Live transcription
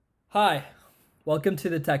Hi, welcome to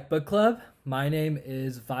the Tech Book Club. My name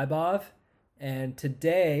is Vibov, and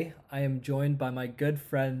today I am joined by my good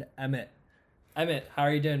friend Emmett. Emmett, how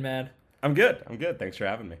are you doing, man? I'm good. I'm good. Thanks for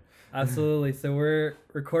having me. Absolutely. So we're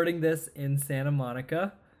recording this in Santa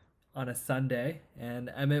Monica on a Sunday, and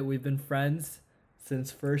Emmett, we've been friends since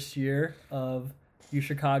first year of U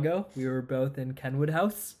Chicago. We were both in Kenwood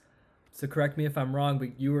House. So correct me if I'm wrong,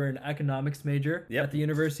 but you were an economics major at Yep. the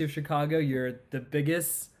University of Chicago. You're the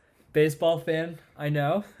biggest baseball fan I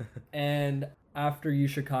know. And after U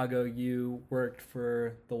Chicago, you worked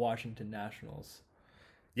for the Washington Nationals.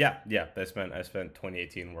 Yeah. I spent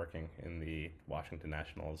 2018 working in the Washington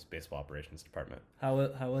Nationals baseball operations department. How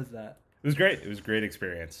was that? It was great. It was a great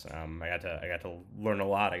experience. I got to learn a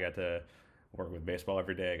lot. I got to work with baseball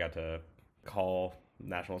every day. I got to call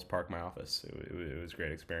Nationals Park my office. It was a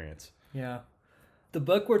great experience. Yeah. The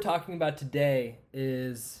book we're talking about today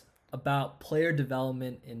is about player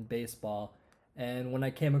development in baseball. And when I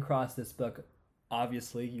came across this book,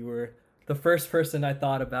 obviously you were the first person I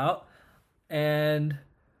thought about. And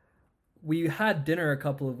we had dinner a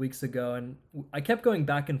couple of weeks ago, and I kept going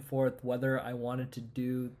back and forth whether I wanted to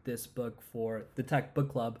do this book for the Tech Book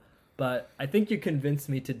Club, but I think you convinced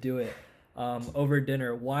me to do it over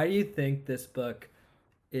dinner. Why do you think this book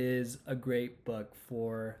is a great book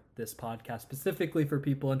for this podcast, specifically for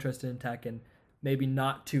people interested in tech and maybe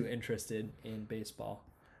not too interested in baseball?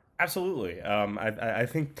 Absolutely. I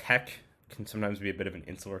think tech can sometimes be a bit of an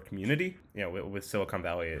insular community. With Silicon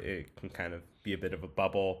Valley, it can kind of be a bit of a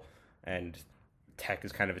bubble, and tech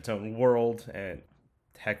is kind of its own world, and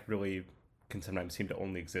tech really can sometimes seem to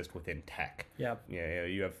only exist within tech. Yeah.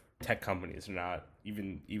 You have tech companies, not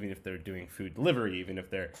even if they're doing food delivery, even if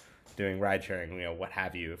they're doing ride sharing, what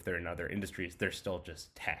have you. If they're in other industries, they're still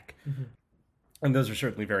just tech, and those are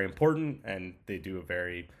certainly very important, and they do a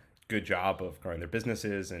very good job of growing their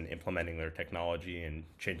businesses and implementing their technology and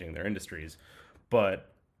changing their industries.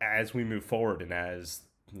 But as we move forward and as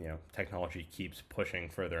technology keeps pushing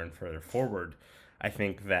further and further forward, I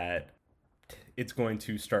think that it's going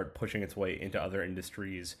to start pushing its way into other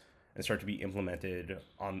industries and start to be implemented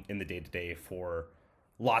on in the day to day for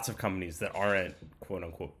lots of companies that aren't quote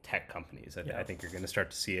unquote tech companies. I think you're going to start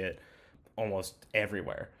to see it almost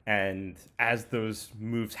everywhere. And as those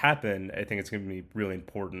moves happen, I think it's going to be really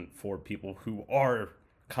important for people who are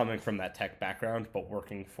coming from that tech background but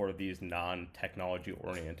working for these non-technology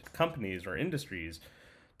oriented companies or industries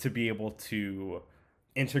to be able to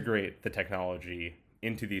integrate the technology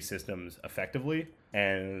into these systems effectively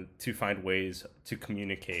and to find ways to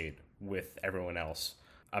communicate with everyone else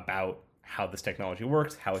about how this technology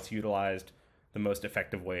works, how it's utilized, the most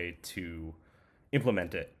effective way to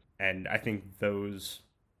implement it. And I think those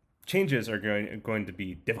changes are going to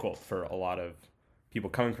be difficult for a lot of people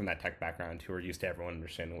coming from that tech background who are used to everyone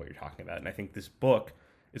understanding what you're talking about. And I think this book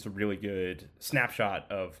is a really good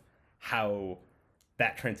snapshot of how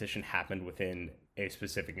that transition happened within a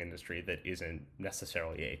specific industry that isn't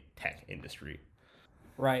necessarily a tech industry.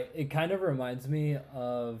 Right. It kind of reminds me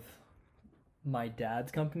of my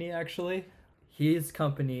dad's company actually. His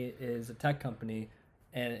company is a tech company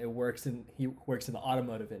and he works in the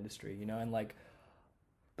automotive industry, and like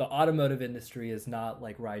the automotive industry is not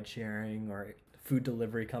like ride sharing or food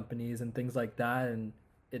delivery companies and things like that, and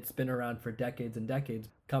it's been around for decades and decades.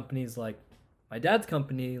 Companies like my dad's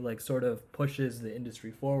company like sort of pushes the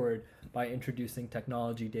industry forward by introducing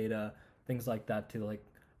technology data, things like that, to like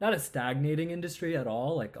not a stagnating industry at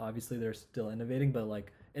all. Like obviously they're still innovating, but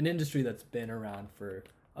like an industry that's been around for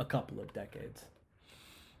a couple of decades.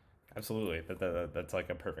 Absolutely. That's like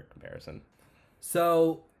a perfect comparison.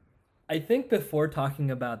 So I think before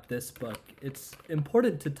talking about this book, it's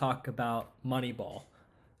important to talk about Moneyball.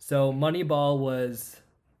 So Moneyball was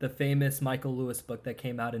the famous Michael Lewis book that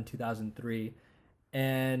came out in 2003,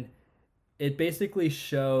 and it basically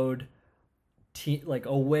showed like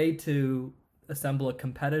a way to assemble a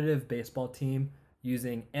competitive baseball team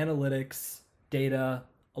using analytics, data,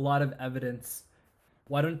 a lot of evidence.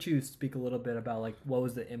 Why don't you speak a little bit about like what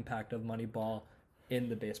was the impact of Moneyball in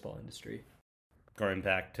the baseball industry? Going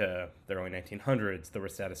back to the early 1900s, there were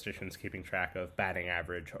statisticians keeping track of batting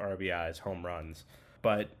average, RBIs, home runs,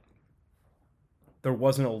 but there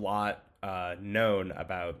wasn't a lot known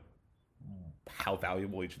about how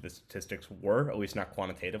valuable each of the statistics were, at least not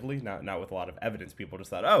quantitatively, not with a lot of evidence. People just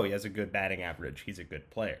thought, oh, he has a good batting average, he's a good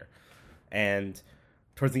player. And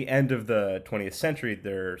towards the end of the 20th century,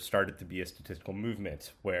 there started to be a statistical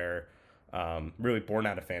movement where, really born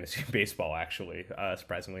out of fantasy baseball, actually,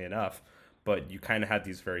 surprisingly enough, but you kind of had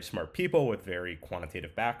these very smart people with very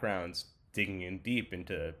quantitative backgrounds digging in deep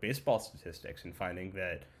into baseball statistics and finding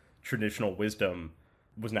that traditional wisdom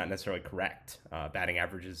was not necessarily correct. Batting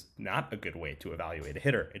average is not a good way to evaluate a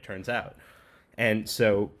hitter, it turns out. And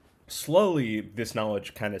so slowly this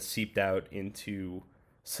knowledge kind of seeped out into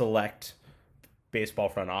select baseball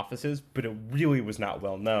front offices, but it really was not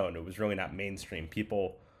well known. It was really not mainstream.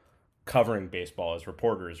 People covering baseball as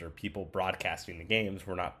reporters or people broadcasting the games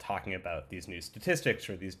were not talking about these new statistics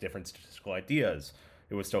or these different statistical ideas.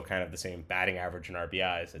 It was still kind of the same batting average and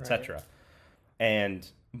RBIs, etc. Right. And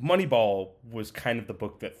Moneyball was kind of the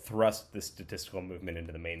book that thrust the statistical movement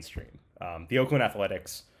into the mainstream. The Oakland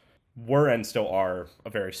Athletics were and still are a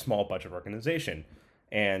very small budget organization,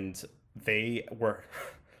 and they were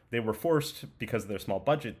forced, because of their small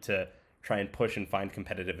budget, to try and push and find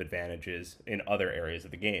competitive advantages in other areas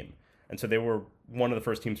of the game. And so they were one of the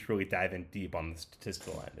first teams to really dive in deep on the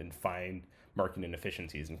statistical end and find market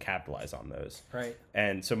inefficiencies and capitalize on those. Right.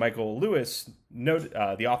 And so Michael Lewis,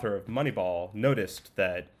 the author of Moneyball, noticed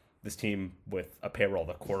that this team with a payroll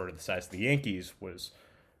a quarter the size of the Yankees was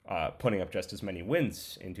putting up just as many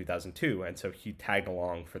wins in 2002. And so he tagged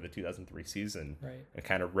along for the 2003 season. Right. And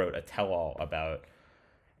kind of wrote a tell-all about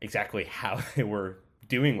exactly how they were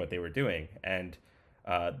doing what they were doing. And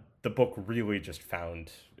the book really just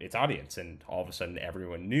found its audience. And all of a sudden,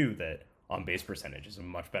 everyone knew that on-base percentage is a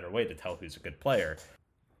much better way to tell who's a good player.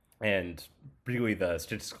 And really, the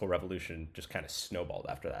statistical revolution just kind of snowballed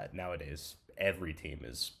after that. Nowadays, every team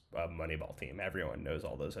is a Moneyball team. Everyone knows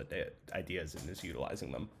all those ideas and is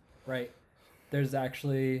utilizing them. Right. There's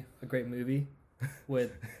actually a great movie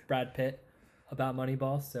with Brad Pitt about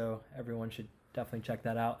Moneyball, so everyone should definitely check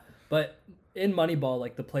that out. But in Moneyball,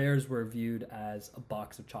 like, the players were viewed as a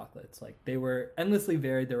box of chocolates. Like, they were endlessly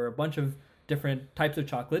varied. There were a bunch of different types of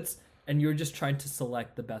chocolates, and you were just trying to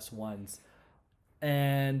select the best ones.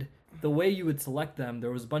 And the way you would select them,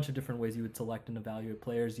 there was a bunch of different ways you would select and evaluate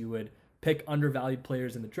players. You would pick undervalued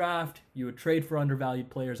players in the draft, you would trade for undervalued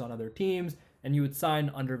players on other teams, and you would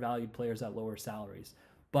sign undervalued players at lower salaries.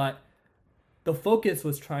 But the focus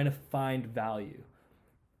was trying to find value.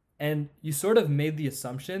 And you sort of made the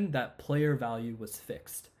assumption that player value was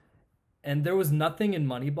fixed. And there was nothing in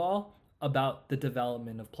Moneyball about the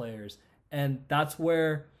development of players. And that's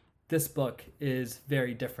where this book is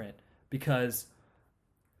very different, because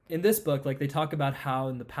in this book, like, they talk about how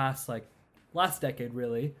in the past, like last decade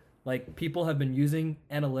really, like, people have been using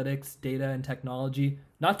analytics, data, and technology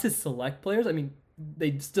not to select players. I mean,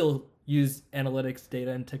 they still use analytics,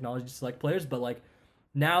 data, and technology to select players, but like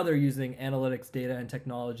now they're using analytics, data, and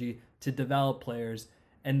technology to develop players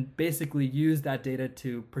and basically use that data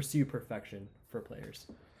to pursue perfection for players.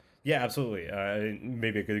 Yeah, absolutely.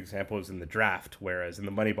 Maybe a good example is in the draft, whereas in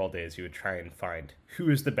the Moneyball days, you would try and find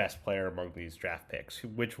who is the best player among these draft picks,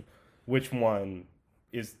 which one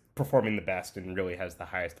is performing the best and really has the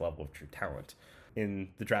highest level of true talent. In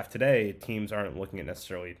the draft today, teams aren't looking at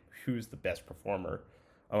necessarily who's the best performer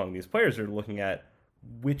among these players. They're looking at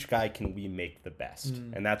which guy can we make the best.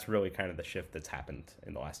 And that's really kind of the shift that's happened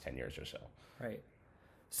in the last 10 years or so. Right.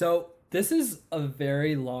 So this is a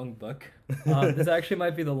very long book. This actually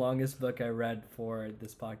might be the longest book I read for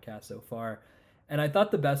this podcast so far. And I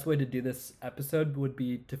thought the best way to do this episode would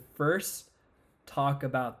be to first talk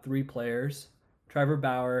about three players, Trevor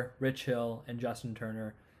Bauer, Rich Hill, and Justin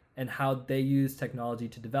Turner, and how they use technology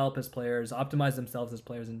to develop as players, optimize themselves as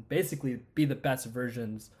players, and basically be the best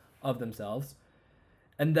versions of themselves.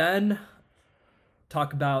 And then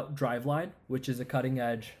talk about Driveline, which is a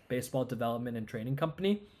cutting-edge baseball development and training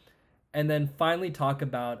company. And then finally talk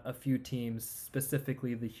about a few teams,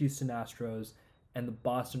 specifically the Houston Astros and the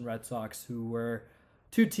Boston Red Sox, who were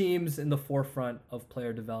two teams in the forefront of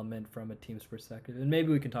player development from a team's perspective. And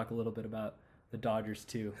maybe we can talk a little bit about the Dodgers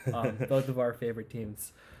too, both of our favorite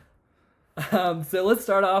teams. So let's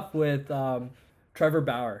start off with Trevor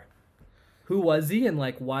Bauer. Who was he, and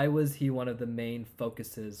like why was he one of the main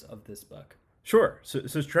focuses of this book? Sure.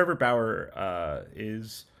 So Trevor Bauer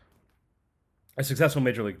is a successful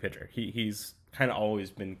major league pitcher. He's kind of always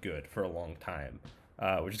been good for a long time,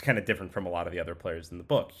 which is kind of different from a lot of the other players in the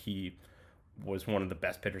book. He was one of the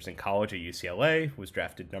best pitchers in college at UCLA, was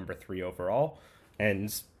drafted number 3 overall,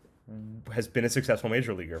 and has been a successful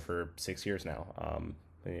major leaguer for 6 years now.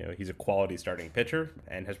 He's a quality starting pitcher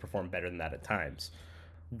and has performed better than that at times.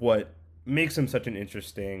 What makes him such an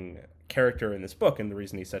interesting character in this book, and the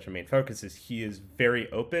reason he's such a main focus, is he is very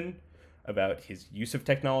open about his use of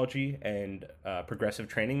technology and progressive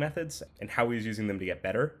training methods and how he's using them to get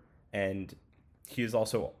better. And he is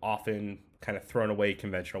also often kind of thrown away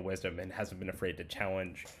conventional wisdom and hasn't been afraid to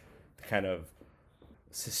challenge the kind of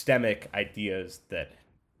systemic ideas that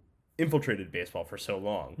infiltrated baseball for so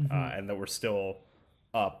long, and that were still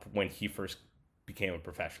up when he first became a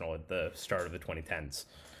professional at the start of the 2010s.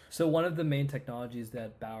 So one of the main technologies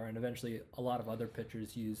that Bauer and eventually a lot of other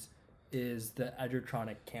pitchers use is the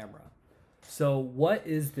Edgertronic camera. So what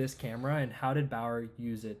is this camera, and how did Bauer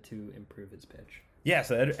use it to improve his pitch? Yeah,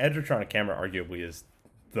 so Edgertronic camera arguably is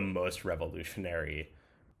the most revolutionary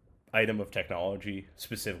item of technology,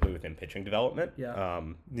 specifically within pitching development. Yeah.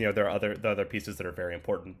 There are the other pieces that are very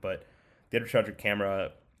important, but the Edgertronic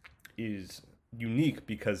camera is unique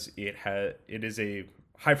because it is a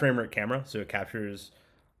high frame rate camera, so it captures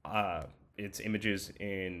its images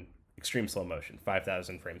in extreme slow motion,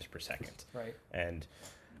 5,000 frames per second. Right. And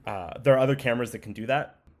there are other cameras that can do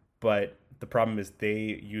that, but the problem is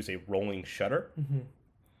they use a rolling shutter. Mm-hmm.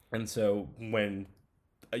 And so when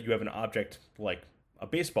you have an object like a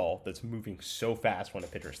baseball that's moving so fast when a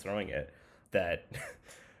pitcher's throwing it that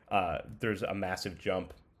there's a massive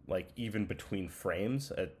jump, like even between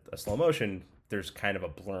frames at a slow motion, there's kind of a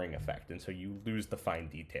blurring effect. And so you lose the fine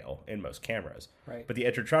detail in most cameras. Right. But the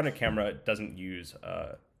Edgertronic camera doesn't use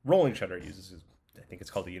a rolling shutter. It uses, I think it's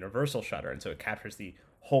called a universal shutter. And so it captures the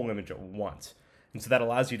whole image at once. And so that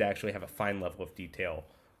allows you to actually have a fine level of detail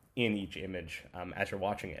in each image as you're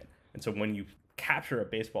watching it. And so when you capture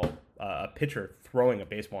a pitcher throwing a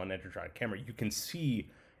baseball on an Edgertronic camera, you can see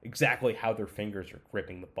exactly how their fingers are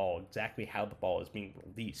gripping the ball, exactly how the ball is being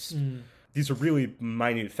released. These are really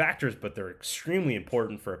minute factors, but they're extremely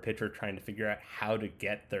important for a pitcher trying to figure out how to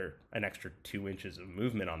get an extra 2 inches of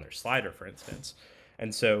movement on their slider, for instance.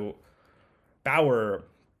 And so Bauer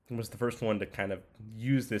was the first one to kind of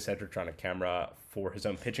use this Edgertronic camera for his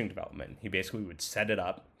own pitching development. He basically would set it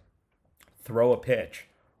up, throw a pitch,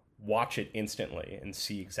 watch it instantly, and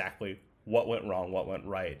see exactly what went wrong, what went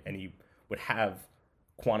right. And he would have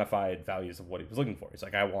quantified values of what he was looking for. He's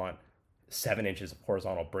like, I want 7 inches of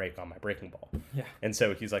horizontal break on my breaking ball. Yeah. And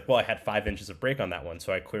so he's like, well, I had 5 inches of break on that one,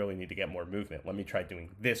 so I clearly need to get more movement. Let me try doing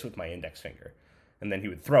this with my index finger. And then he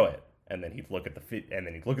would throw it, and then he'd look at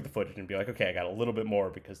the footage and be like, okay, I got a little bit more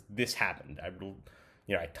because this happened.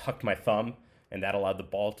 I tucked my thumb, and that allowed the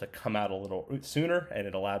ball to come out a little sooner, and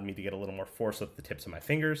it allowed me to get a little more force with the tips of my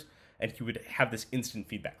fingers. And he would have this instant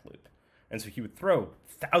feedback loop. And so he would throw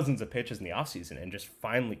thousands of pitches in the offseason and just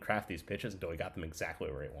finally craft these pitches until he got them exactly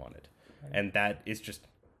where he wanted. Right. And that is just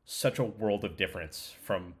such a world of difference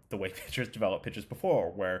from the way pitchers develop pitches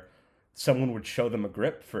before, where someone would show them a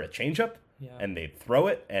grip for a changeup, and they'd throw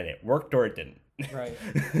it, and it worked or it didn't. Right.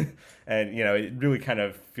 And, it really kind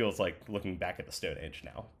of feels like looking back at the Stone Age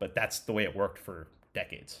now. But that's the way it worked for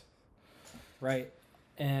decades. Right.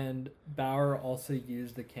 And Bauer also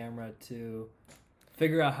used the camera to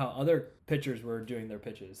figure out how other pitchers were doing their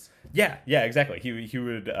pitches. Yeah, exactly. He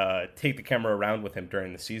would take the camera around with him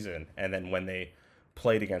during the season, and then when they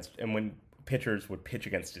played against, and when pitchers would pitch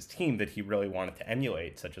against his team that he really wanted to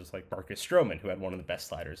emulate, such as like Marcus Stroman, who had one of the best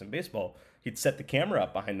sliders in baseball, he'd set the camera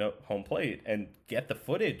up behind home plate and get the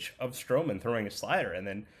footage of Stroman throwing a slider, and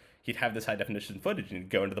then he'd have this high definition footage, and he'd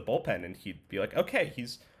go into the bullpen, and he'd be like, okay,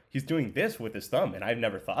 he's doing this with his thumb, and I've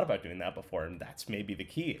never thought about doing that before, and that's maybe the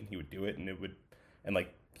key. And he would do it, and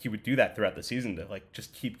he would do that throughout the season to like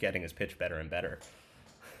just keep getting his pitch better and better.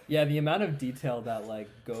 Yeah, the amount of detail that like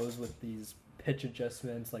goes with these pitch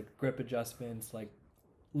adjustments, like grip adjustments, like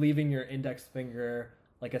leaving your index finger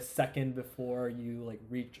like a second before you like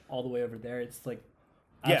reach all the way over there, it's like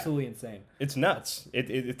absolutely insane. It's nuts.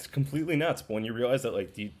 It's completely nuts. But when you realize that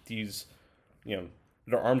like these,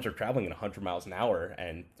 their arms are traveling at 100 miles an hour,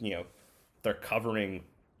 and they're covering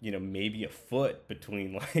maybe a foot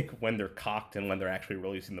between like when they're cocked and when they're actually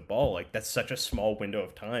releasing the ball, like that's such a small window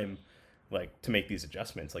of time, like to make these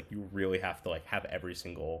adjustments. Like you really have to like have every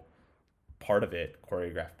single part of it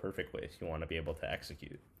choreographed perfectly if you want to be able to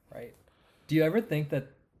execute. Right. Do you ever think that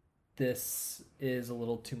this is a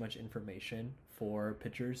little too much information for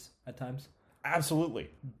pitchers at times? Absolutely.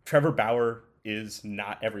 Trevor Bauer is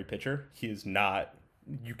not every pitcher.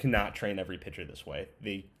 You cannot train every pitcher this way.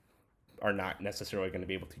 They are not necessarily going to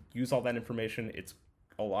be able to use all that information. It's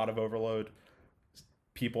a lot of overload.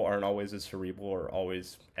 People aren't always as cerebral or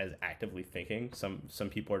always as actively thinking. Some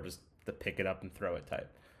people are just the pick it up and throw it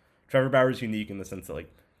type. Trevor Bauer is unique in the sense that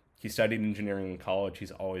like he studied engineering in college.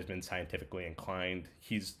 He's always been scientifically inclined.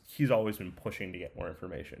 He's always been pushing to get more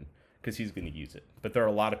information because he's going to use it. But there are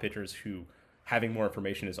a lot of pitchers who having more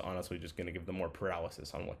information is honestly just going to give them more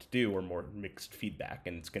paralysis on what to do or more mixed feedback,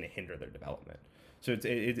 and it's going to hinder their development. So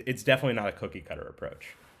it's definitely not a cookie cutter approach.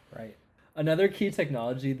 Right. Another key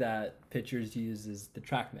technology that pitchers use is the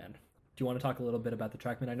TrackMan. Do you want to talk a little bit about the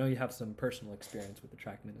TrackMan? I know you have some personal experience with the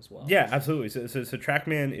TrackMan as well. Yeah, absolutely. So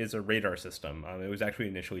TrackMan is a radar system. It was actually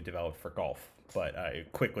initially developed for golf, but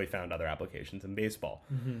it quickly found other applications in baseball.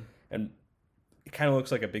 Mm-hmm. And it kind of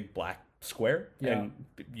looks like a big black square, Yeah. and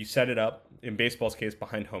you set it up, in baseball's case,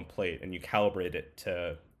 behind home plate, and you calibrate it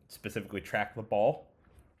to specifically track the ball.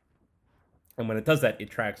 And when it does that,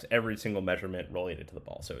 it tracks every single measurement related to the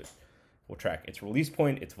ball. So it will track its release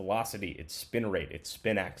point, its velocity, its spin rate, its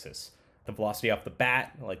spin axis, the velocity off the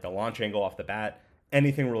bat, like the launch angle off the bat,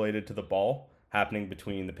 anything related to the ball happening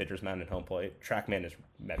between the pitcher's mound and home plate. TrackMan is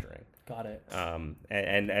measuring. Got it.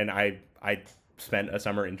 And I spent a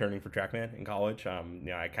summer interning for TrackMan in college.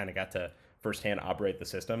 I kind of got to firsthand operate the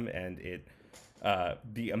system, and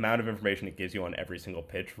the amount of information it gives you on every single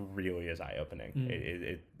pitch really is eye-opening.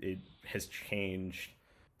 It has changed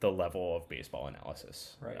the level of baseball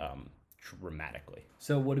analysis dramatically.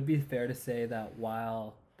 So would it be fair to say that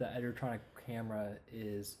while the Edgertronic camera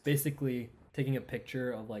is basically taking a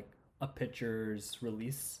picture of like a pitcher's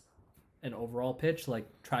release and overall pitch, like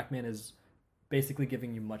TrackMan is basically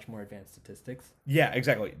giving you much more advanced statistics? Yeah,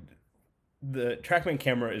 exactly. The TrackMan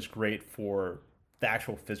camera is great for the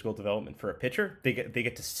actual physical development for a pitcher. They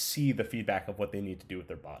get to see the feedback of what they need to do with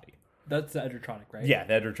their body. That's the Edgertronic, right? Yeah,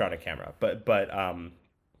 the Edgertronic camera. But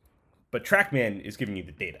TrackMan is giving you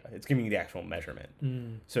the data. It's giving you the actual measurement.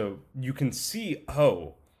 So you can see,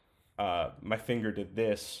 my finger did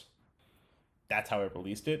this. That's how I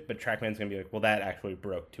released it. But TrackMan's going to be like, well, that actually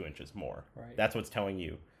broke 2 inches more. Right. That's what's telling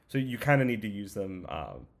you. So you kind of need to use them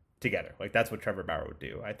together. Like, that's what Trevor Bauer would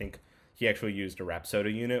do. I think he actually used a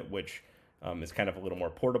Rapsodo unit, which is kind of a little more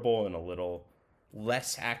portable and a little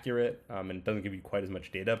less accurate, and doesn't give you quite as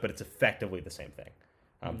much data, but it's effectively the same thing.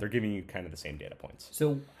 They're giving you kind of the same data points.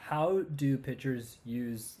 So how do pitchers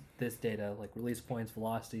use this data, like release points,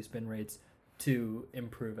 velocity, spin rates, to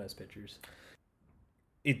improve as pitchers?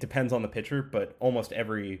 It depends on the pitcher, but almost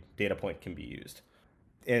every data point can be used.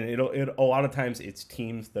 And a lot of times it's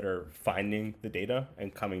teams that are finding the data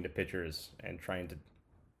and coming to pitchers and trying to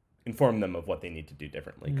inform them of what they need to do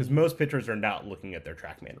differently. Because most pitchers are not looking at their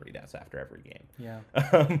TrackMan readouts after every game.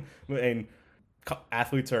 Yeah. And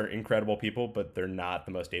athletes are incredible people, but they're not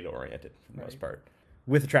the most data-oriented for the most part.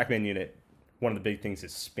 With the TrackMan unit, one of the big things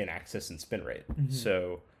is spin axis and spin rate.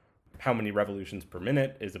 So how many revolutions per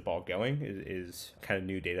minute is the ball going is kind of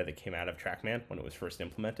new data that came out of TrackMan when it was first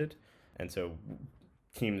implemented. And so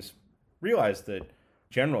teams realized that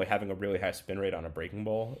generally having a really high spin rate on a breaking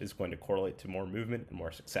ball is going to correlate to more movement and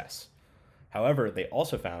more success. However, they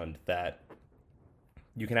also found that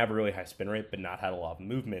you can have a really high spin rate but not have a lot of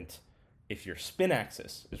movement if your spin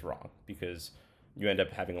axis is wrong, because you end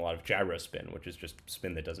up having a lot of gyro spin, which is just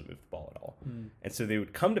spin that doesn't move the ball at all. And so they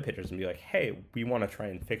would come to pitchers and be like, hey, we want to try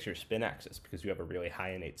and fix your spin axis because you have a really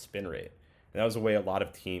high innate spin rate. And that was a way a lot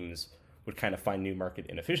of teams would kind of find new market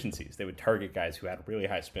inefficiencies. They would target guys who had really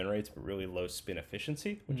high spin rates but really low spin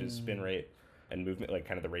efficiency, which is spin rate and movement, like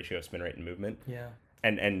kind of the ratio of spin rate and movement. Yeah.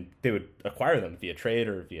 And they would acquire them via trade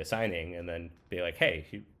or via signing and then be like, hey,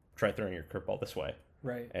 you try throwing your curveball this way.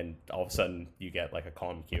 Right. And all of a sudden you get like a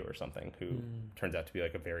Colin McHugh or something who turns out to be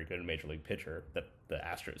like a very good major league pitcher that the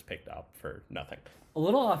Astros picked up for nothing. A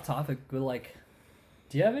little off topic, but like,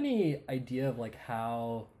 do you have any idea of like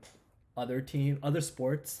how other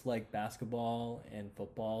sports like basketball and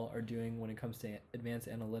football are doing when it comes to advanced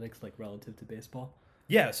analytics, like relative to baseball?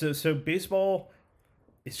 Yeah. So baseball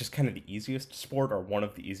is just kind of the easiest sport, or one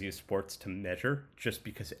of the easiest sports to measure, just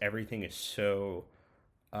because everything is so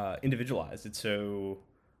individualized. It's so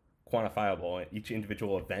quantifiable. Each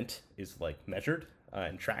individual event is like measured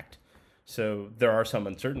and tracked. So there are some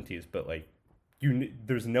uncertainties, but like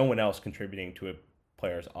there's no one else contributing to a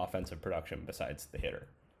player's offensive production besides the hitter.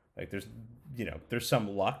 Like there's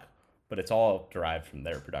some luck, but it's all derived from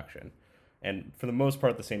their production. And for the most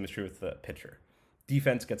part, the same is true with the pitcher.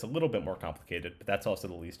 Defense gets a little bit more complicated, but that's also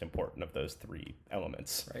the least important of those three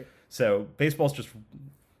elements. Right. So baseball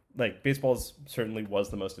certainly was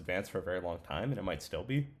the most advanced for a very long time, and it might still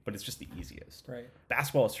be, but it's just the easiest. Right.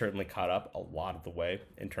 Basketball has certainly caught up a lot of the way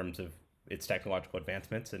in terms of its technological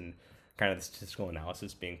advancements and kind of the statistical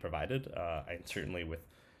analysis being provided. And certainly with,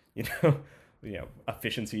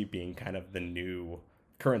 efficiency being kind of the new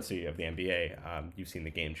currency of the NBA, you've seen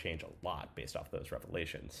the game change a lot based off those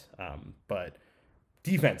revelations. But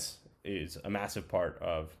defense is a massive part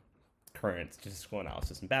of current statistical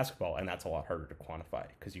analysis in basketball, and that's a lot harder to quantify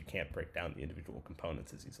because you can't break down the individual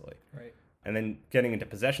components as easily. Right. And then getting into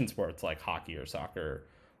possession sports like hockey or soccer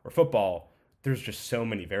or football, there's just so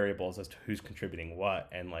many variables as to who's contributing what,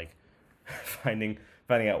 and like finding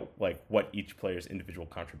out like what each player's individual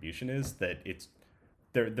contribution is, that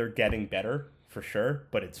they're getting better for sure,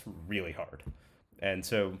 but it's really hard. And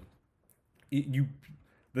so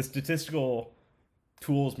the statistical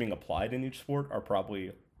tools being applied in each sport are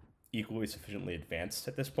probably equally sufficiently advanced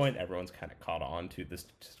at this point. Everyone's kind of caught on to the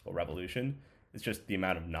statistical revolution. It's just the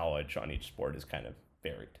amount of knowledge on each sport is kind of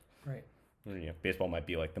varied. Right. Baseball might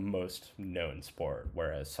be like the most known sport,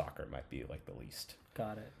 whereas soccer might be like the least.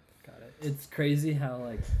 Got it. It's crazy how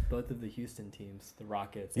like both of the Houston teams, the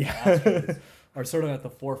Rockets and Yeah. the Astros, are sort of at the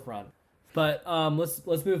forefront. But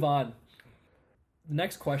let's move on. The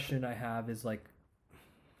next question I have is like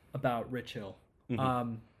about Rich Hill.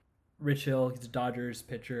 Mm-hmm. Rich Hill, he's a Dodgers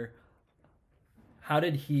pitcher. How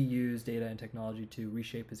did he use data and technology to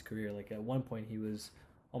reshape his career? Like at one point he was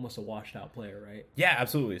almost a washed out player, right? Yeah,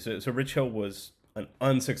 absolutely. So Rich Hill was an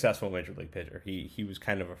unsuccessful major league pitcher. He was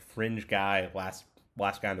kind of a fringe guy, last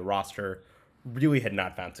guy on the roster. Really had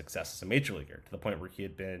not found success as a major leaguer, to the point where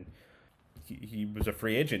he was a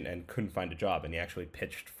free agent and couldn't find a job, and he actually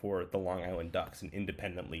pitched for the Long Island Ducks, an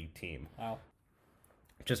independent league team. Wow.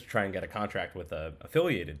 Just to try and get a contract with a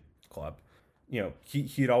affiliated club.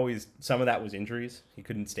 He'd always, some of that was injuries. He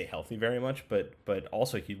couldn't stay healthy very much, but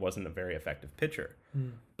also he wasn't a very effective pitcher.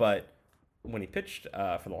 But when he pitched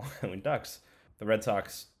for the Long Island Ducks, the Red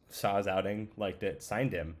Sox saw his outing, liked it,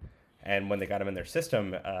 signed him, and when they got him in their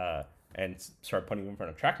system and started putting him in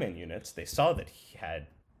front of TrackMan units, they saw that he had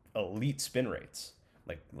elite spin rates,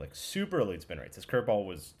 like super elite spin rates. His curveball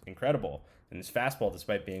was incredible, and his fastball,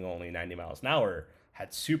 despite being only 90 miles an hour,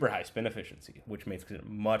 had super high spin efficiency, which makes it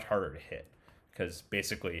much harder to hit, because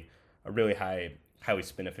basically a really highly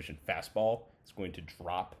spin efficient fastball is going to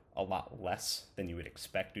drop a lot less than you would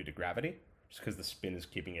expect due to gravity, just because the spin is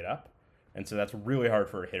keeping it up. And so that's really hard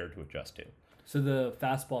for a hitter to adjust to. So the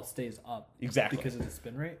fastball stays up Exactly. because of the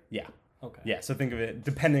spin rate? Yeah. Okay. Yeah, so think of it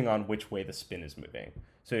depending on which way the spin is moving.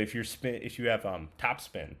 So if you have top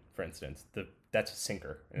spin, for instance, that's a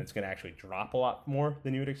sinker, and it's going to actually drop a lot more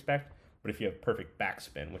than you would expect. But if you have perfect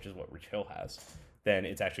backspin, which is what Rich Hill has, then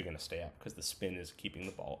it's actually going to stay up because the spin is keeping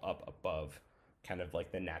the ball up above kind of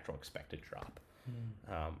like the natural expected drop.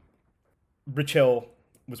 Rich Hill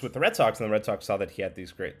was with the Red Sox, and the Red Sox saw that he had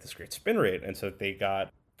this great spin rate, and so they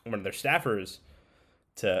got one of their staffers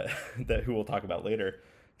who we'll talk about later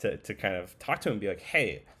to kind of talk to him and be like,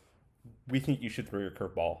 hey, we think you should throw your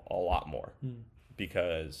curveball a lot more,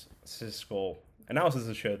 because statistical analysis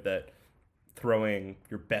has showed that throwing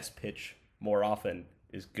your best pitch more often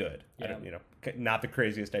is good. Yeah. Not the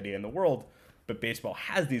craziest idea in the world, but baseball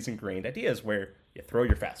has these ingrained ideas where you throw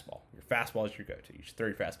your fastball. Your fastball is your go-to. You should throw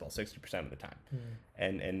your fastball 60% of the time.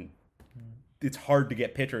 And it's hard to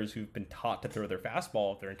get pitchers who've been taught to throw their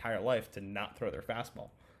fastball their entire life to not throw their fastball,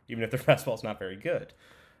 even if their fastball is not very good.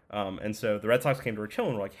 And so the Red Sox came to Rich Hill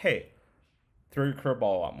and were like, hey, throw your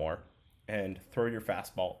curveball a lot more and throw your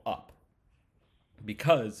fastball up.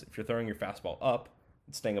 Because if you're throwing your fastball up,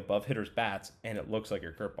 it's staying above hitters' bats, and it looks like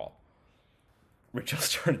your curveball. Rich Hill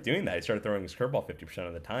started doing that. He started throwing his curveball 50%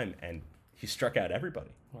 of the time, and he struck out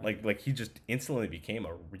everybody. Wow. Like he just instantly became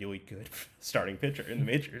a really good starting pitcher in the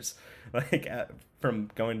majors.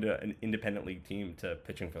 From going to an independent league team to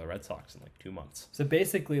pitching for the Red Sox in 2 months. So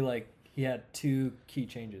basically, he had two key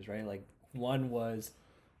changes, right? One was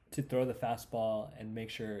to throw the fastball and make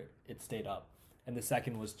sure it stayed up, and the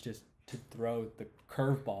second was just to throw the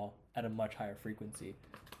curveball at a much higher frequency.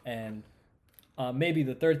 And maybe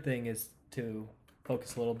the third thing is to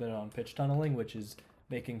focus a little bit on pitch tunneling, which is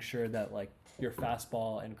making sure that your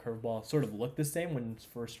fastball and curveball sort of look the same when it's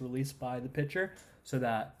first released by the pitcher, so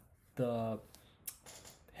that the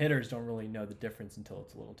hitters don't really know the difference until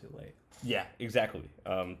it's a little too late. Yeah, exactly.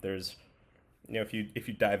 There's, if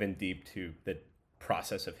you dive in deep to the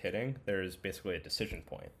process of hitting, there's basically a decision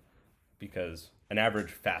point, because an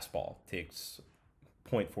average fastball takes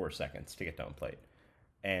 0.4 seconds to get to home plate,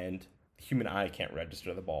 and the human eye can't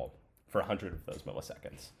register the ball for 100 of those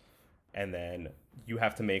milliseconds. And then you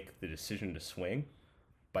have to make the decision to swing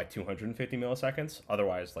by 250 milliseconds.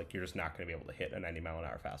 Otherwise, you're just not going to be able to hit a 90 mile an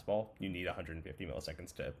hour fastball. You need 150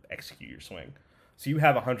 milliseconds to execute your swing. So you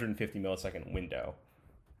have a 150 millisecond window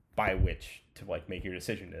by which to make your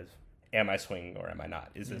decision is, am I swinging or am I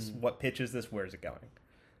not? Is this, what pitch is this? Where is it going?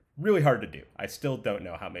 Really hard to do. I still don't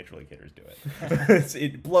know how major league hitters do it.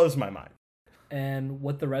 It blows my mind. And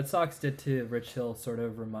what the Red Sox did to Rich Hill sort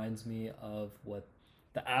of reminds me of what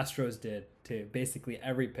the Astros did to basically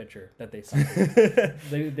every pitcher that they signed.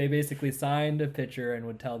 They basically signed a pitcher and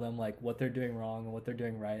would tell them what they're doing wrong and what they're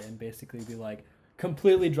doing right, and basically be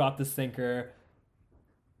completely drop the sinker,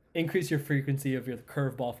 increase your frequency of your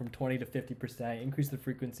curveball from 20 to 50%, increase the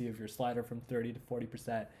frequency of your slider from 30 to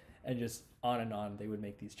 40%, and just on and on. They would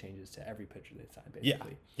make these changes to every pitcher they signed,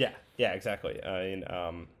 basically. Yeah, exactly.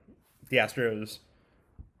 The Astros,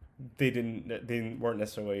 they weren't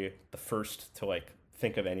necessarily the first to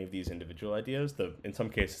think of any of these individual ideas. In some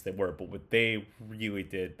cases they were, but what they really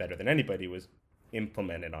did better than anybody was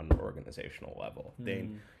implement it on an organizational level. They,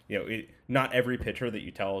 not every pitcher that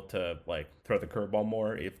you tell to like throw the curveball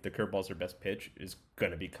more, if the curveball's their best pitch, is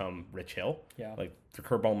going to become Rich Hill. Yeah. Like the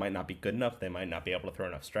curveball might not be good enough. They might not be able to throw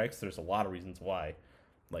enough strikes. There's a lot of reasons why,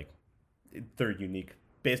 like they're unique.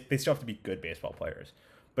 They still have to be good baseball players.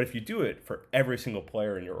 But if you do it for every single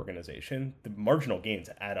player in your organization, the marginal gains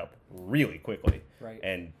add up really quickly. Right.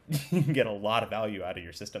 And you can get a lot of value out of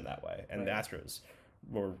your system that way. And right. the Astros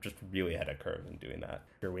were just really ahead of curve in doing that.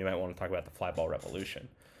 Here we might want to talk about the fly ball revolution.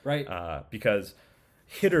 Right. Because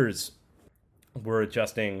hitters were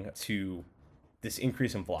adjusting to this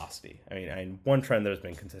increase in velocity. I mean, and one trend that has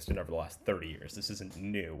been consistent over the last 30 years, this isn't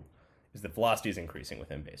new, is that velocity is increasing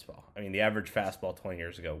within baseball. I mean, the average fastball 20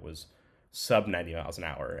 years ago was sub 90 miles an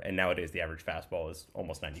hour, and nowadays the average fastball is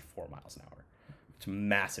almost 94 miles an hour. It's a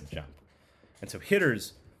massive jump. And so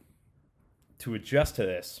hitters, to adjust to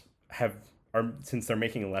this, since they're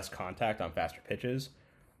making less contact on faster pitches,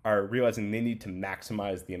 are realizing they need to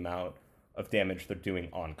maximize the amount of damage they're doing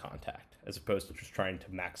on contact, as opposed to just trying to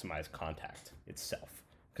maximize contact itself,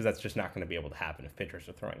 because that's just not going to be able to happen if pitchers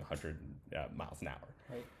are throwing 100 miles an hour.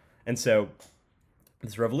 Right. And so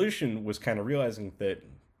this revolution was kind of realizing that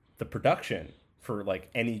the production for like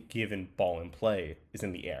any given ball in play is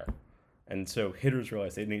in the air. And so hitters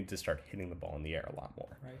realized they needed to start hitting the ball in the air a lot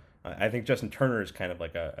more. Right. I think Justin Turner is kind of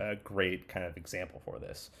like a great kind of example for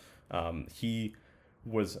this. He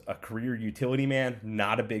was a career utility man,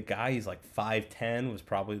 not a big guy. He's like 5'10", was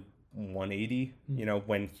probably 180,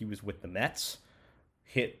 when he was with the Mets.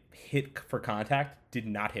 Hit for contact, did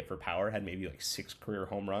not hit for power, had maybe like 6 career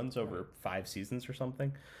home runs over 5 seasons or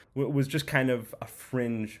something. It was just kind of a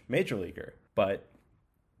fringe major leaguer. But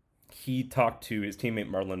he talked to his teammate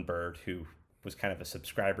Marlon Byrd, who was kind of a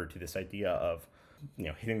subscriber to this idea of,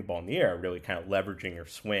 hitting the ball in the air, really kind of leveraging your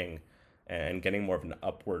swing and getting more of an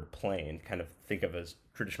upward plane, kind of think of as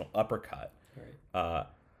traditional uppercut. Right.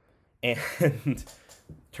 And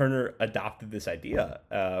Turner adopted this idea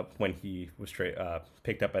when he was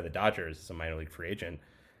picked up by the Dodgers as a minor league free agent,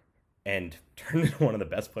 and turned into one of the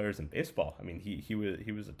best players in baseball. I mean, he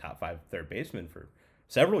was a top 5 third baseman for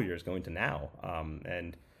several years going to now,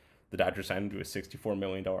 and the Dodgers signed him to a $64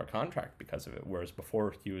 million contract because of it, whereas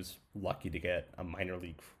before he was lucky to get a minor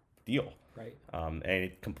league deal. Right. And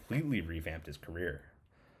it completely revamped his career.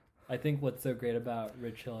 I think what's so great about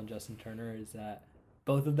Rich Hill and Justin Turner is that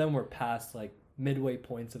both of them were past like midway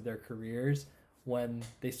points of their careers when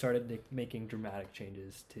they started making dramatic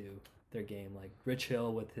changes to their game. Like Rich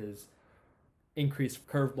Hill with his increased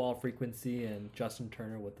curveball frequency and Justin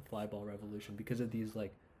Turner with the fly ball revolution. Because of these,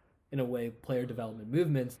 like, in a way, player development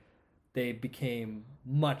movements, they became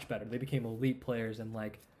much better. They became elite players, and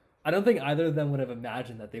like, I don't think either of them would have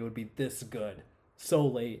imagined that they would be this good so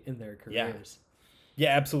late in their careers. Yeah,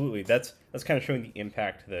 absolutely. That's kind of showing the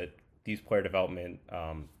impact that these player development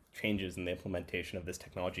changes in the implementation of this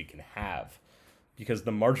technology can have, because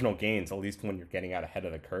the marginal gains, at least when you're getting out ahead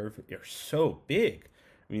of the curve, are so big.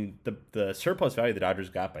 I mean, the surplus value the Dodgers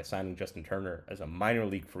got by signing Justin Turner as a minor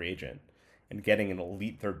league free agent and getting an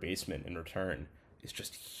elite third baseman in return is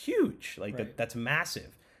just huge. Like, right. that's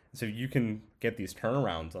massive. So you can get these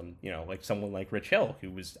turnarounds on, like someone like Rich Hill,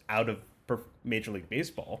 who was out of Major League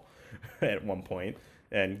Baseball at one point,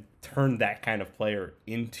 and turned that kind of player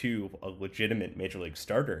into a legitimate Major League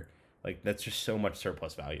starter. Like, that's just so much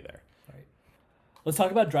surplus value there. Right. Let's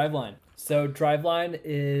talk about Driveline. So Driveline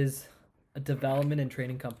is a development and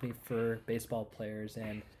training company for baseball players,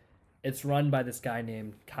 and it's run by this guy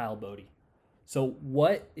named Kyle Bodie. So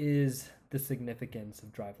what is the significance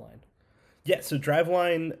of Driveline? Yeah, so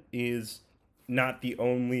Driveline is not the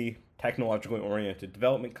only technologically oriented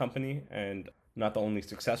development company and not the only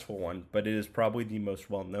successful one, but it is probably the most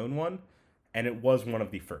well-known one, and it was one of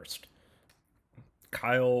the first.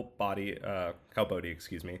 Kyle Bodie,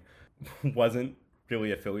 wasn't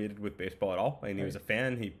really affiliated with baseball at all, and he was a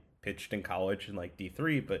fan. He pitched in college in like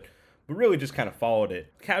D3, but really just kind of followed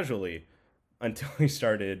it casually until he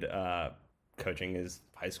started coaching his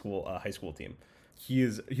high school team.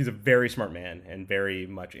 He's a very smart man and very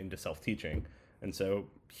much into self-teaching, and so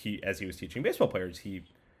as he was teaching baseball players, he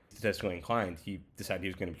statistically inclined. He decided he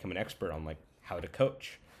was going to become an expert on like how to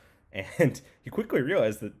coach, and he quickly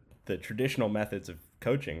realized that the traditional methods of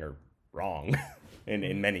coaching are wrong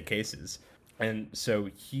in many cases, and so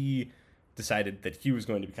he decided that he was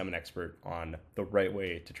going to become an expert on the right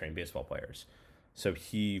way to train baseball players. So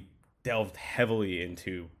he delved heavily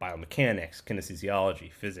into biomechanics,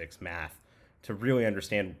 kinesiology, physics, math, to really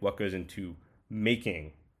understand what goes into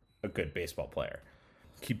making a good baseball player.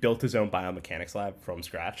 he built his own biomechanics lab from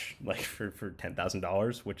scratch, like for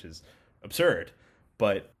 $10,000, which is absurd.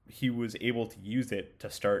 But he was able to use it to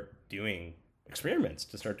start doing experiments,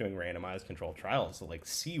 to start doing randomized controlled trials, to like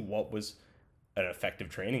see what was an effective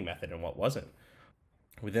training method and what wasn't.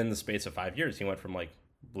 Within the space of 5 years, he went from like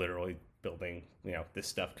literally building, this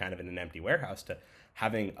stuff kind of in an empty warehouse to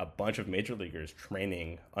having a bunch of major leaguers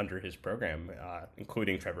training under his program,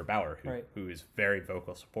 including Trevor Bauer, who is very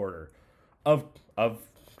vocal supporter of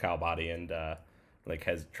Kyle Boddy and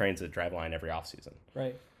trains at Driveline every offseason.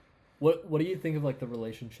 Right. What do you think of like the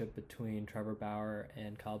relationship between Trevor Bauer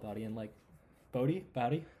and Kyle Boddy and like Boddy?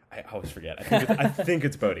 I always forget. I think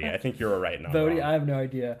it's Boddy. I think you're right. Boddy, I have no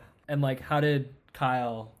idea. And like, how did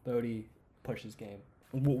Kyle Boddy push his game?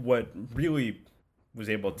 What really was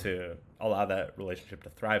able to allow that relationship to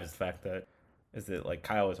thrive is that like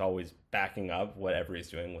Kyle is always backing up whatever he's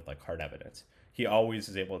doing with like hard evidence. He always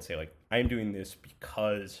is able to say like, I am doing this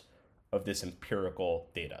because of this empirical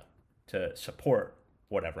data to support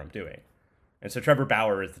whatever I'm doing. And so Trevor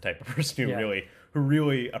Bauer is the type of person who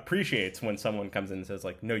really appreciates when someone comes in and says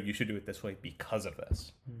like, no, you should do it this way because of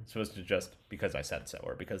this, as opposed to just because I said so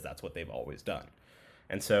or because that's what they've always done.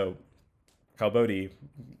 And so Kyle Boddy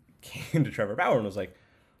came to Trevor Bauer and was like,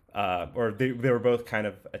 they were both kind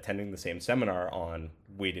of attending the same seminar on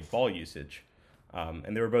weighted ball usage,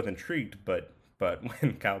 and they were both intrigued. But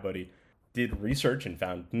when Kyle Boddy did research and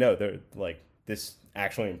found no, they're like this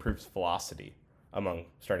actually improves velocity among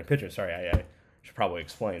starting pitchers. Sorry, I should probably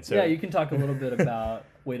explain. So yeah, you can talk a little bit about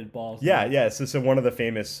weighted balls. Yeah. So one of the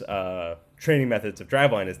famous training methods of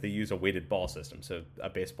Driveline is they use a weighted ball system. So a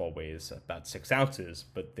baseball weighs about 6 ounces,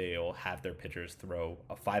 but they'll have their pitchers throw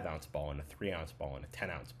a 5-ounce ball and a 3-ounce ball and a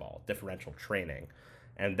 10-ounce ball, differential training.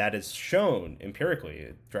 And that is shown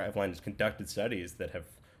empirically. Driveline has conducted studies that have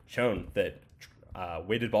shown that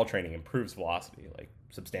weighted ball training improves velocity like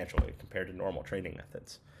substantially compared to normal training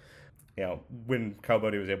methods. When Kyle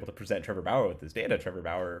Boddy was able to present Trevor Bauer with his data, Trevor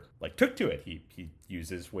Bauer took to it. He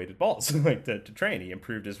uses weighted balls to train. He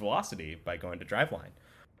improved his velocity by going to Driveline,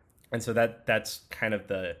 and so that's kind of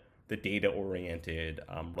the data oriented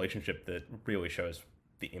relationship that really shows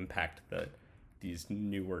the impact that these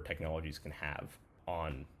newer technologies can have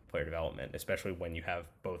on player development, especially when you have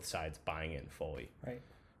both sides buying in fully. Right.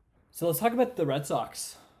 So let's talk about the Red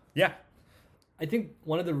Sox. Yeah, I think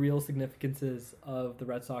one of the real significances of the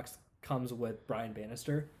Red Sox comes with Brian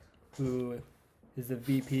Bannister, who is the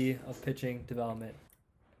VP of pitching development,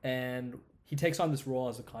 and he takes on this role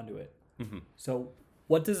as a conduit. Mm-hmm. So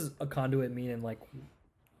what does a conduit mean, and like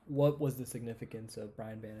what was the significance of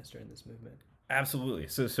Brian Bannister in this movement? Absolutely.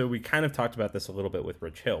 So we kind of talked about this a little bit with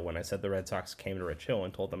Rich Hill when I said the Red Sox came to Rich Hill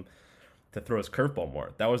and told them to throw his curveball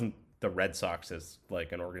more. That wasn't the Red Sox as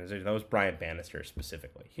like an organization. That was Brian Bannister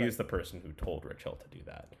specifically. He was the person who told Rich Hill to do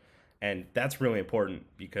that. And that's really important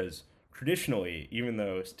because traditionally, even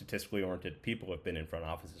though statistically oriented people have been in front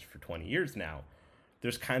offices for 20 years now,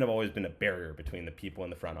 there's kind of always been a barrier between the people in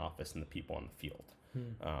the front office and the people on the field.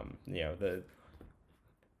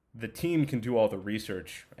 The team can do all the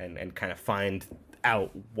research and kind of find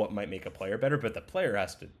out what might make a player better, but the player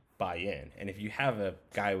has to buy in. And if you have a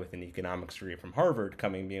guy with an economics degree from Harvard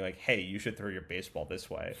coming and being like, hey, you should throw your baseball this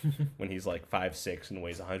way when he's like 5'6" and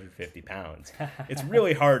weighs 150 pounds, it's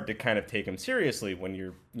really hard to kind of take him seriously when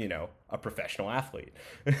you're, a professional athlete.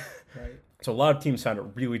 Right. So a lot of teams found it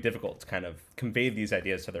really difficult to kind of convey these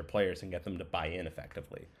ideas to their players and get them to buy in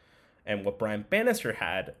effectively. And what Brian Bannister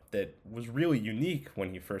had that was really unique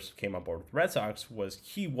when he first came on board with the Red Sox was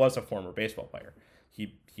he was a former baseball player.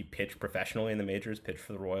 He pitched professionally in the majors, pitched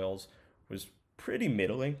for the Royals, was pretty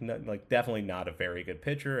middling, definitely not a very good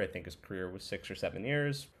pitcher. I think his career was 6 or 7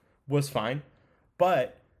 years, was fine,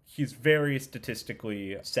 but he's very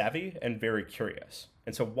statistically savvy and very curious.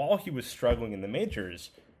 And so while he was struggling in the majors,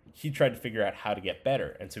 he tried to figure out how to get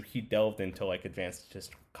better. And so he delved into advanced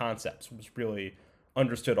statistical concepts, was really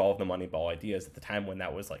understood all of the Moneyball ideas at the time when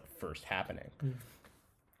that was first happening.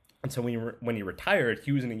 And so when he retired,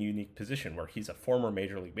 he was in a unique position where he's a former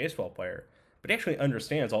Major League Baseball player, but he actually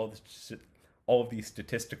understands all of these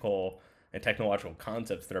statistical and technological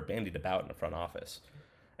concepts that are bandied about in the front office.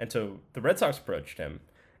 And so the Red Sox approached him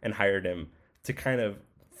and hired him to kind of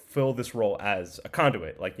fill this role as a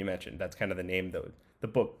conduit, like you mentioned. That's kind of the name that the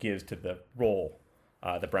book gives to the role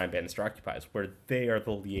that Brian Bannister occupies, where they are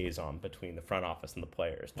the liaison between the front office and the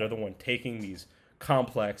players. They're the one taking these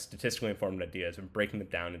complex, statistically informed ideas and breaking them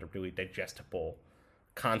down into really digestible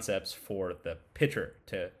concepts for the pitcher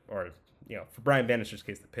for Brian Bannister's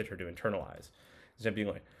case, the pitcher to internalize. Instead of being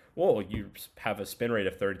like, well, you have a spin rate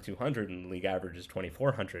of 3,200 and the league average is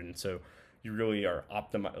 2,400, and so you really are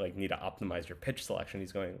need to optimize your pitch selection.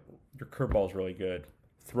 He's going, your curveball is really good,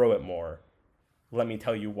 throw it more. Let me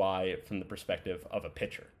tell you why from the perspective of a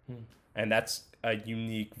pitcher. And that's a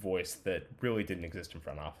unique voice that really didn't exist in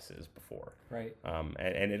front offices before. Right.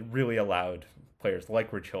 And it really allowed players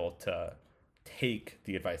like Rich Hill to take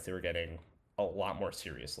the advice they were getting a lot more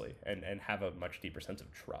seriously and have a much deeper sense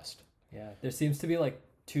of trust. Yeah. There seems to be like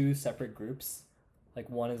two separate groups. Like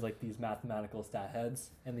one is like these mathematical stat heads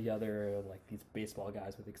and the other are like these baseball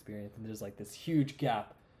guys with experience. And there's like this huge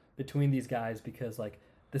gap between these guys because like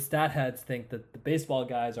the stat heads think that the baseball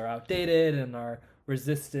guys are outdated and are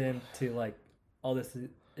resistant to like all this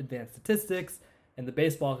advanced statistics, and the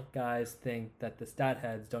baseball guys think that the stat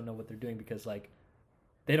heads don't know what they're doing because like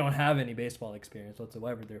they don't have any baseball experience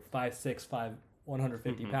whatsoever. They're 5'6",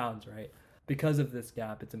 150 pounds, right? Because of this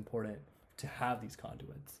gap, it's important to have these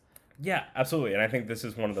conduits. Yeah, absolutely. And I think this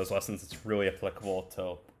is one of those lessons that's really applicable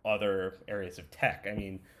to other areas of tech. I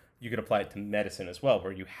mean, you could apply it to medicine as well,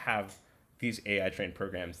 where you have these AI trained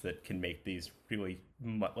programs that can make these really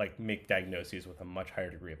make diagnoses with a much higher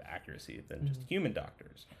degree of accuracy than just human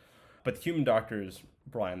doctors. But the human doctors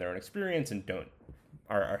rely on their own experience and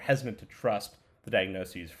are hesitant to trust the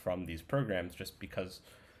diagnoses from these programs just because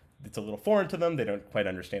it's a little foreign to them. They don't quite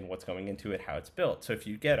understand what's going into it, how it's built. So if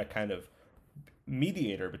you get a kind of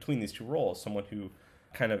mediator between these two roles, someone who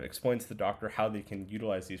kind of explains to the doctor how they can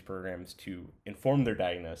utilize these programs to inform their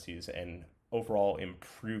diagnoses and overall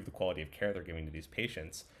improve the quality of care they're giving to these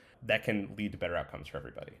patients, that can lead to better outcomes for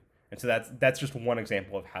everybody. And so that's just one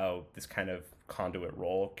example of how this kind of conduit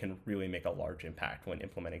role can really make a large impact when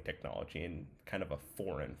implementing technology in kind of a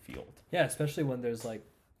foreign field. Yeah, especially when there's like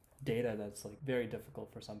data that's like very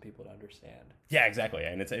difficult for some people to understand. Yeah, exactly.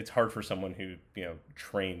 And it's hard for someone who,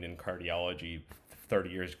 trained in cardiology 30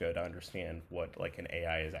 years ago to understand what like an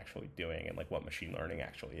AI is actually doing and like what machine learning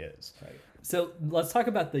actually is. Right. So let's talk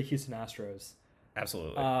about the Houston Astros.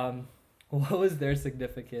 Absolutely. What was their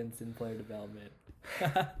significance in player development?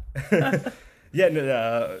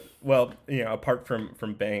 Yeah, well, apart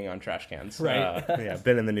from banging on trash cans, right? I've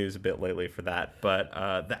been in the news a bit lately for that. But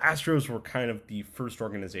the Astros were kind of the first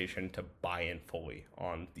organization to buy in fully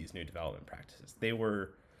on these new development practices. They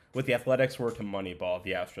were what the Athletics were to Moneyball,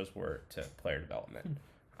 the Astros were to player development.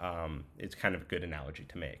 It's kind of a good analogy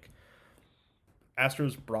to make.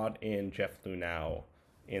 Astros brought in Jeff Lunau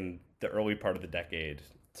in the early part of the decade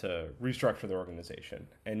to restructure their organization.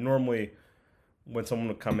 And normally, when someone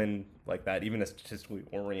would come in like that, even a statistically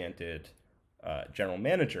oriented general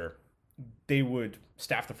manager, they would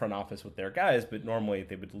staff the front office with their guys, but normally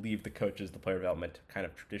they would leave the coaches, the player development, kind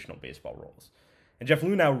of traditional baseball roles. And Jeff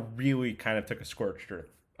Lunau really kind of took a scorched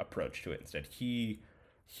earth approach to it. Instead, he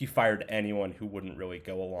fired anyone who wouldn't really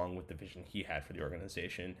go along with the vision he had for the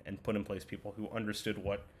organization and put in place people who understood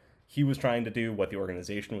what he was trying to do, what the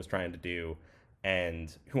organization was trying to do,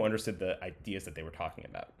 and who understood the ideas that they were talking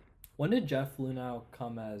about. When did Jeff Lunau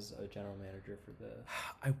come as a general manager for the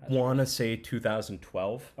I want to say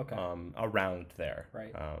 2012. Okay. Around there.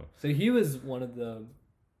 Right. So he was one of the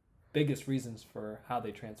biggest reasons for how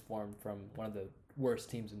they transformed from one of the worst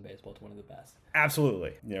teams in baseball to one of the best.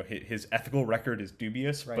 Absolutely. His ethical record is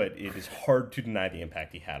dubious, right, but it is hard to deny the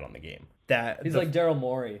impact he had on the game. He's like Daryl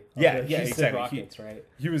Morey. Yeah, exactly. Rockets, right?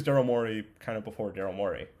 He was Daryl Morey kind of before Daryl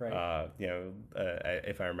Morey. Right.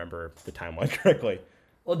 If I remember the timeline correctly.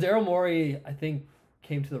 Well, Daryl Morey, I think,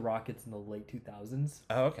 came to the Rockets in the late 2000s.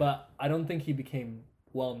 Oh, okay. But I don't think he became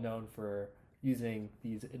well known for using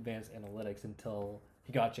these advanced analytics until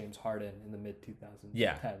he got James Harden in the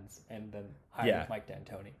mid-2010s and then hired Mike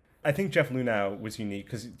D'Antoni. I think Jeff Lunau was unique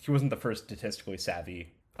because he wasn't the first statistically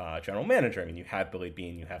savvy general manager. I mean, you have Billy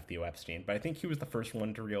Beane, you have Theo Epstein, but I think he was the first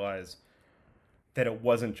one to realize that it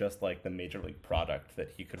wasn't just like the major league product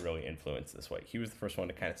that he could really influence this way. He was the first one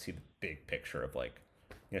to kind of see the big picture of like,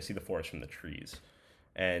 see the forest from the trees.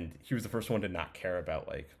 And he was the first one to not care about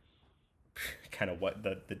like kind of what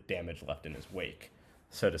the damage left in his wake,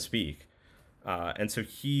 so to speak. And so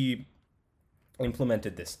he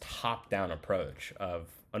implemented this top-down approach of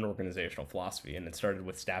an organizational philosophy, and it started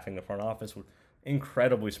with staffing the front office with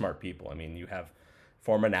incredibly smart people. I mean, you have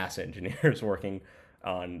former NASA engineers working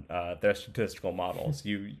on their statistical models.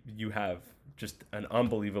 You have just an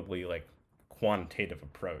unbelievably like quantitative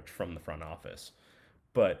approach from the front office.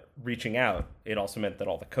 But reaching out, it also meant that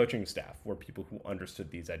all the coaching staff were people who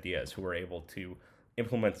understood these ideas, who were able to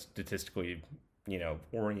implement statistically,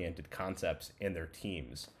 oriented concepts in their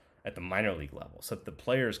teams at the minor league level. So that the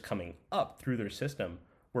players coming up through their system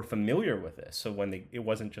were familiar with this. So when it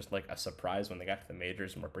wasn't just like a surprise when they got to the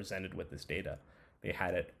majors and were presented with this data, they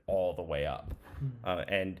had it all the way up.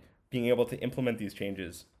 And being able to implement these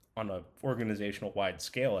changes on a organizational wide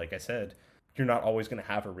scale, like I said, you're not always going to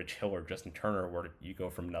have a Rich Hill or Justin Turner where you go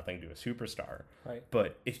from nothing to a superstar. Right.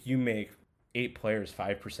 But if you make 8 players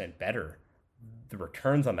 5% better, the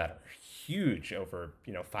returns on that are huge over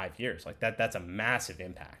 5 years. Like that's a massive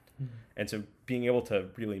impact. Mm-hmm. And so being able to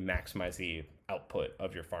really maximize the output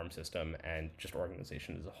of your farm system and just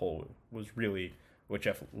organization as a whole was really what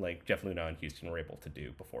Jeff Luhnow and Houston were able to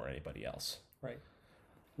do before anybody else. Right.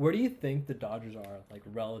 Where do you think the Dodgers are, like,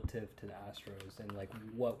 relative to the Astros, and like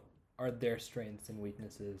what are their strengths and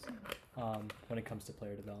weaknesses when it comes to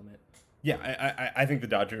player development? Yeah, I think the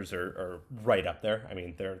Dodgers are right up there. I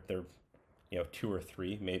mean, they're 2 or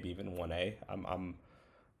 3, maybe even 1A. I'm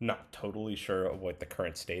not totally sure of what the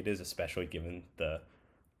current state is, especially given the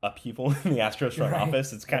upheaval in the Astros front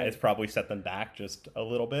office. It's probably set them back just a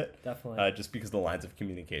little bit. Definitely. Just because the lines of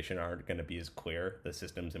communication aren't going to be as clear, the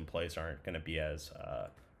systems in place aren't going to be as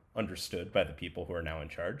understood by the people who are now in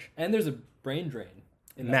charge. And there's a brain drain.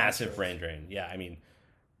 Massive brain drain. Yeah, I mean,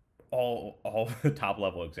 all the top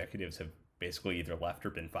level executives have basically either left or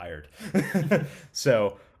been fired.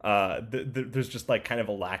 So there's just like kind of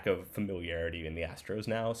a lack of familiarity in the Astros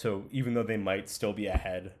now. So even though they might still be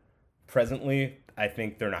ahead presently, I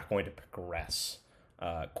think they're not going to progress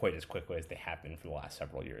quite as quickly as they have been for the last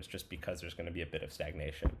several years, just because there's going to be a bit of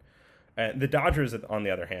stagnation. The Dodgers, on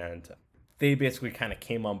the other hand, they basically kind of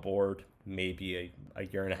came on board maybe a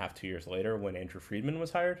year and a half, 2 years later when Andrew Friedman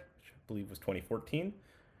was hired, which I believe was 2014.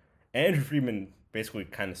 Andrew Friedman basically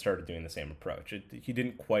kind of started doing the same approach. He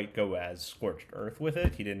didn't quite go as scorched earth with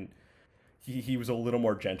it. He was a little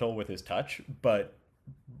more gentle with his touch, but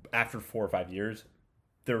after 4 or 5 years,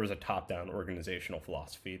 there was a top-down organizational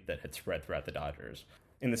philosophy that had spread throughout the Dodgers.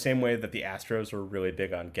 In the same way that the Astros were really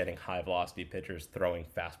big on getting high-velocity pitchers throwing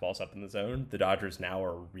fastballs up in the zone, the Dodgers now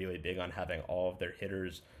are really big on having all of their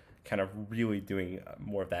hitters kind of really doing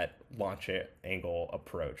more of that launch angle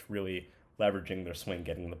approach, really leveraging their swing,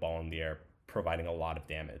 getting the ball in the air, providing a lot of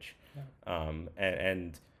damage. Yeah.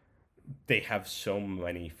 And they have so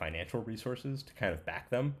many financial resources to kind of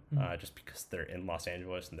back them, just because they're in Los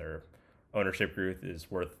Angeles and their ownership group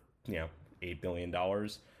is worth $8 billion,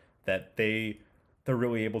 that they're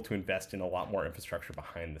really able to invest in a lot more infrastructure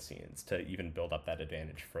behind the scenes to even build up that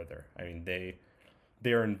advantage further. I mean,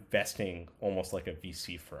 they're investing almost like a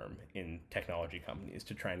VC firm in technology companies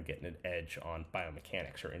to try and get an edge on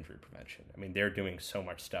biomechanics or injury prevention. I mean, they're doing so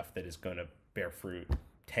much stuff that is going to bear fruit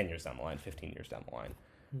 10 years down the line, 15 years down the line.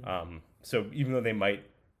 Mm-hmm. So even though they might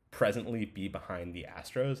presently be behind the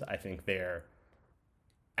Astros, I think they're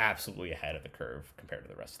absolutely ahead of the curve compared to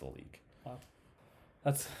the rest of the league. Wow.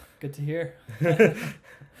 That's good to hear.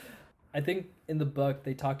 I think in the book,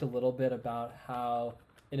 they talked a little bit about how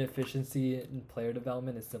inefficiency in player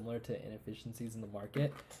development is similar to inefficiencies in the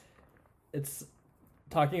market. It's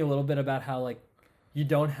talking a little bit about how, like, you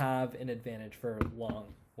don't have an advantage for long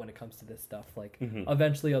when it comes to this stuff. Like,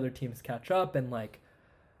 eventually other teams catch up, and, like,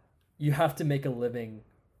 you have to make a living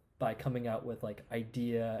by coming out with, like,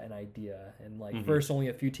 idea. And, like, first only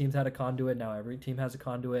a few teams had a conduit. Now every team has a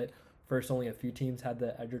conduit. First only a few teams had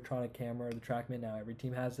the Edgertronic camera, the TrackMan. Now every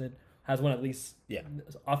team has it. Has one at least. Yeah.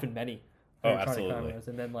 Often many. Absolutely. Cameras.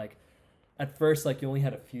 And then, like, at first, like, you only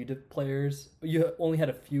had a few players. You only had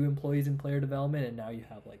a few employees in player development, and now you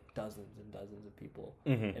have, like, dozens and dozens of people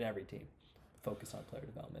in every team focused on player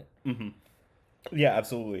development. Mm-hmm. Yeah,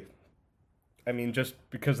 absolutely. I mean, just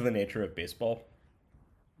because of the nature of baseball,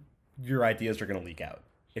 your ideas are going to leak out.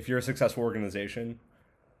 If you're a successful organization,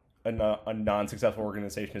 a non-successful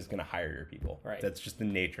organization is going to hire your people. Right. That's just the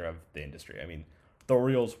nature of the industry. I mean, the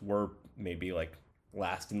Orioles were maybe, like,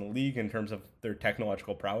 last in the league in terms of their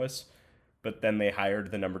technological prowess, but then they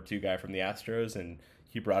hired the number 2 guy from the Astros, and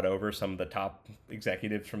he brought over some of the top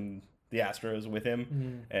executives from the Astros with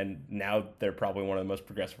him, and now they're probably one of the most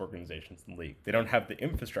progressive organizations in the league. They don't have the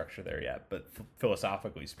infrastructure there yet, but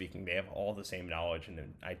philosophically speaking, they have all the same knowledge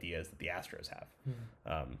and ideas that the Astros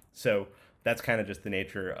have. So that's kind of just the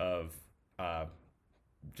nature of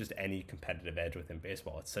just any competitive edge within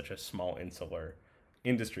baseball. It's such a small, insular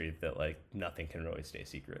industry that, like, nothing can really stay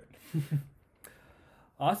secret.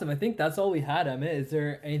 Awesome. I think that's all we had, Emmett. Is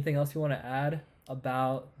there anything else you want to add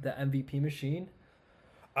about the MVP machine?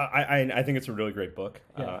 I think it's a really great book.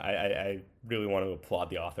 Yeah. I really want to applaud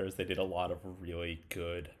the authors. They did a lot of really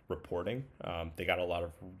good reporting. They got a lot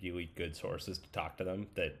of really good sources to talk to them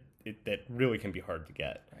that really can be hard to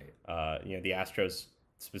get. Right. The Astros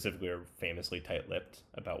specifically are famously tight-lipped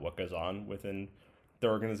about what goes on within their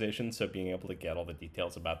organization, so being able to get all the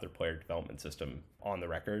details about their player development system on the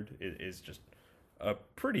record is just a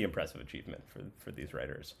pretty impressive achievement for these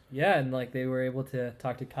writers. Yeah, and, like, they were able to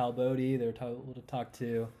talk to Kyle Bodie. They were able to talk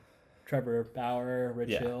to Trevor Bauer, Rich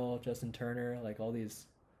Yeah. Hill, Justin Turner, like all these.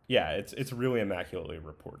 Yeah, it's really immaculately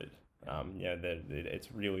reported.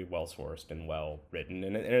 It's really well sourced and well written,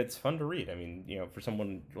 and it's fun to read. I mean, for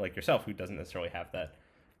someone like yourself who doesn't necessarily have that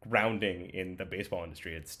grounding in the baseball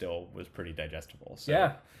industry, it still was pretty digestible. So.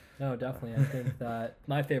 Yeah, no, definitely. I think that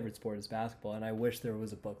my favorite sport is basketball, and I wish there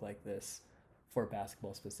was a book like this for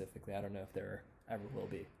basketball specifically. I don't know if there ever will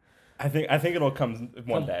be. I think it'll come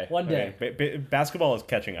one day. One day. I mean, basketball is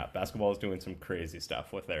catching up. Basketball is doing some crazy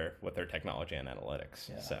stuff with their technology and analytics.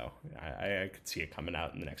 Yeah. So I could see it coming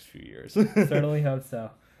out in the next few years. Certainly hope so.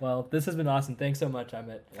 Well, this has been awesome. Thanks so much,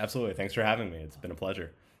 Emmett. Absolutely. Thanks for having me. It's been a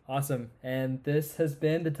pleasure. Awesome. And this has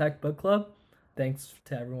been the Tech Book Club. Thanks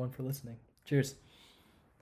to everyone for listening. Cheers.